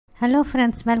Hello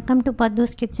friends, welcome to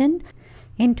Padhuskitchen.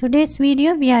 In today's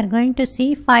video, we are going to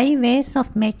see 5 ways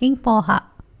of making poha.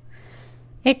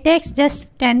 It takes just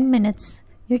 10 minutes.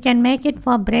 You can make it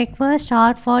for breakfast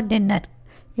or for dinner.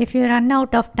 If you run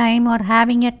out of time or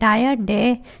having a tired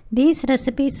day, these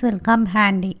recipes will come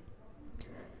handy.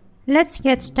 Let's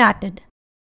get started.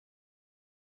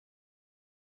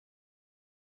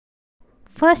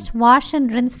 First, wash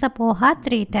and rinse the poha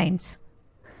 3 times.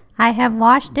 I have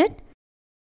washed it.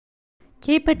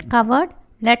 Keep it covered,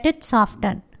 let it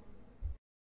soften.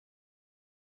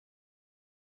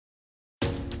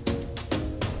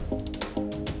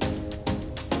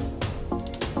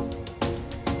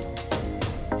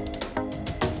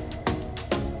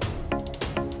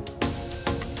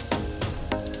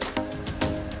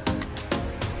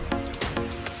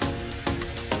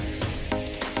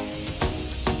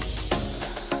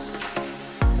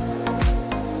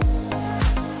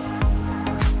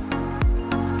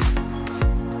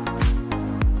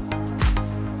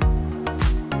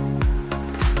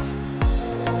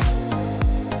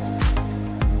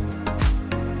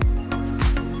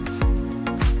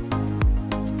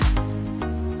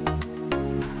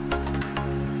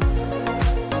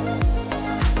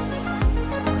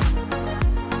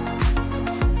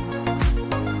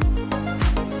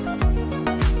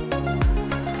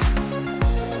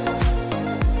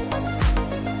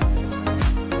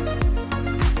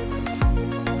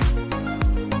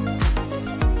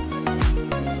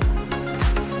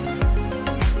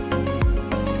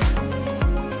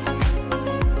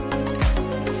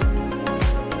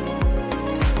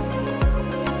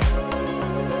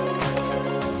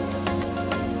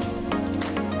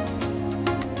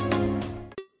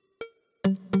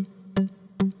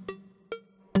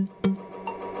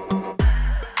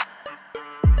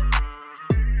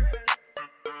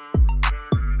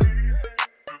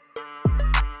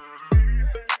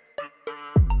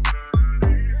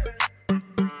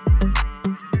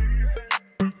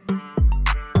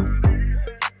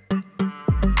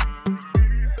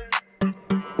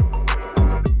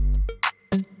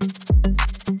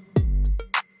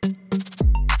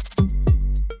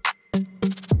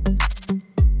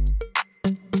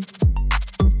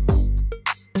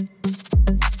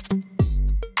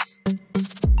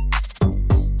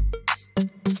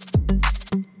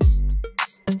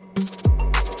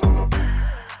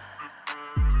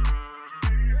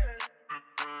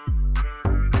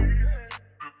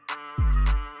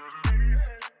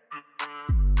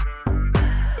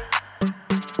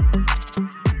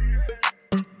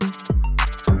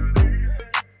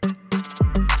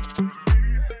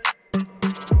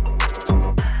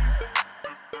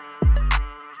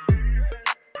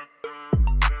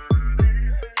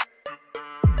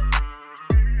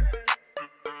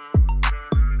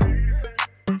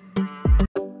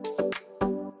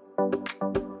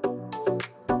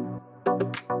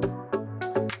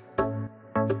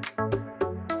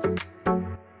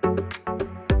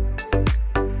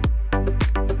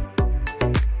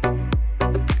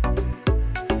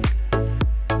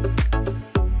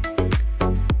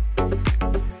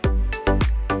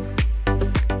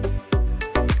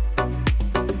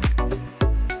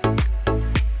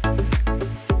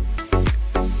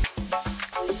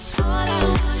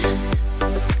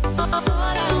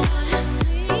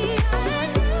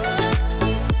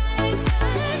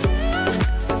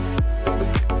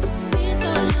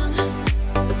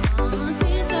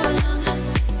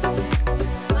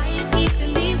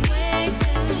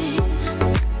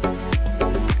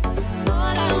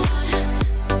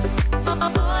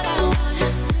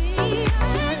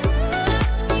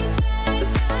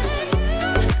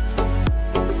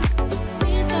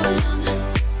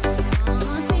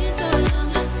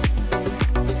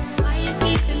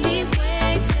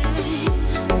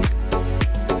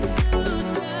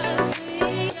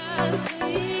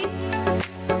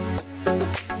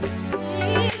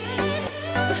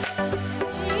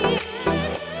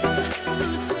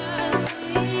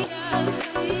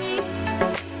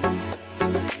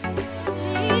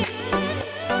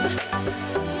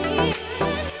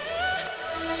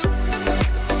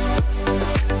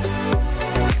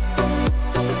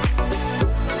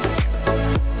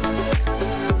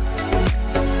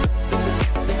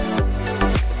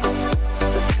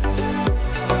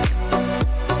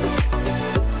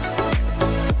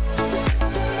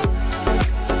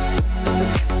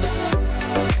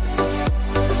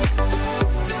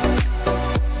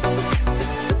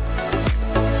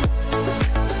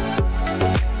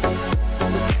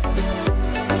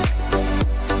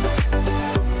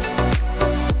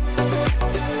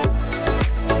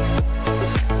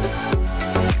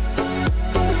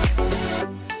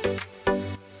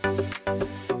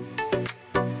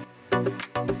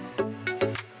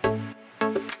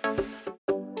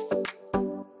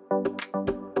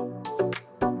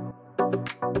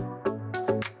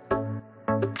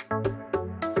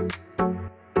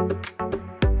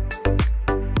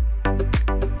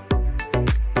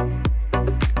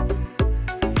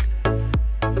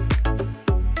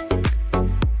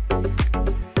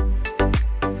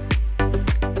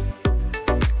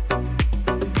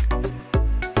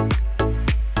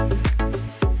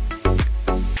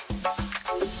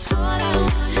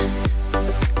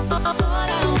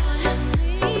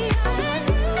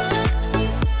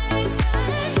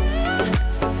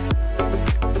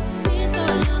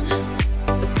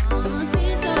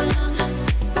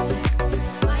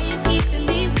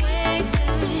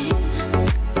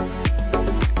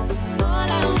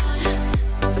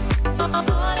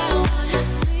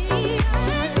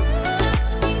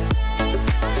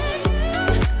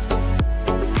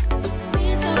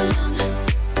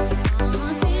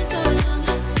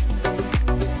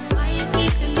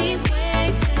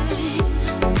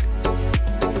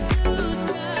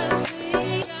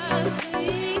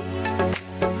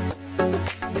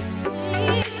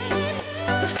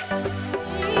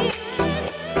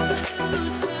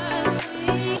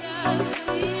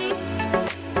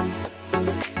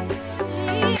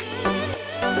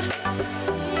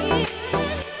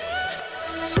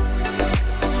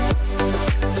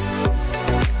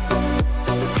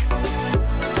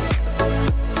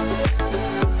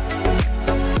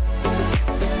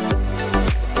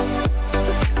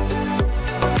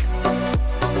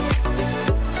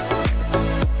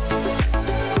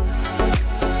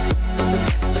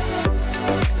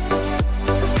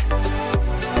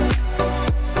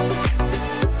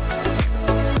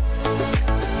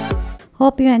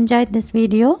 Hope you enjoyed this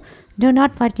video. Do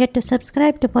not forget to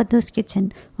subscribe to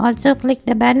Padhuskitchen. Also click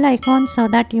the bell icon so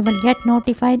that you will get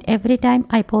notified every time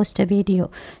I post a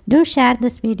video. Do share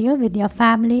this video with your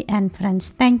family and friends.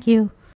 Thank you.